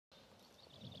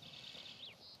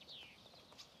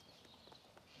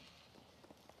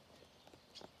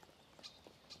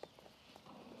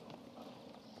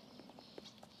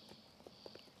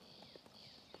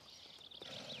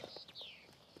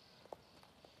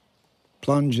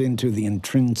plunge into the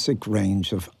intrinsic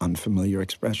range of unfamiliar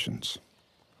expressions.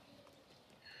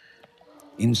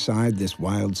 Inside this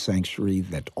wild sanctuary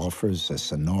that offers a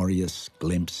sonorous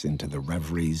glimpse into the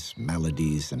reveries,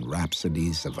 melodies, and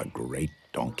rhapsodies of a great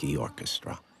donkey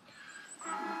orchestra.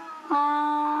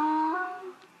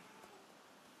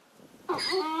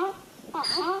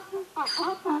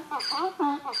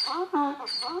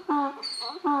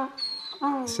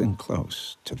 Listen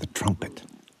close to the trumpet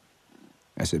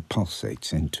as it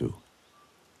pulsates into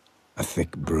a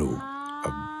thick brew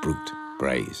of brute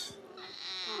brays.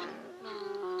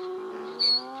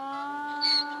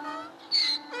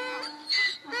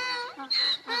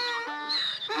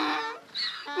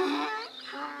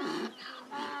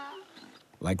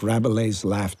 Like Rabelais'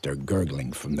 laughter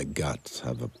gurgling from the guts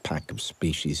of a pack of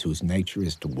species whose nature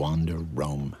is to wander,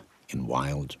 roam in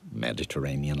wild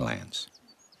Mediterranean lands.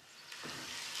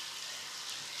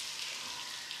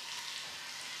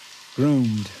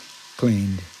 Groomed,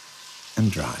 cleaned,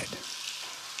 and dried.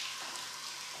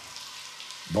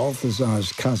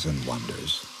 Balthazar's cousin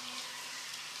wonders,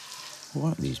 who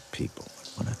are these people?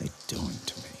 What are they doing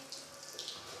to me?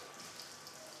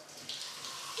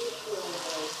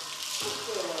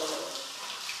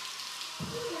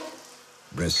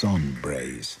 Bresson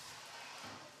brays.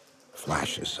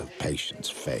 Flashes of patience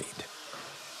fade.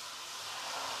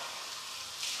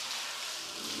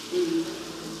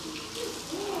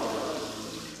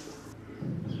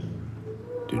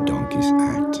 Do donkeys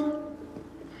act?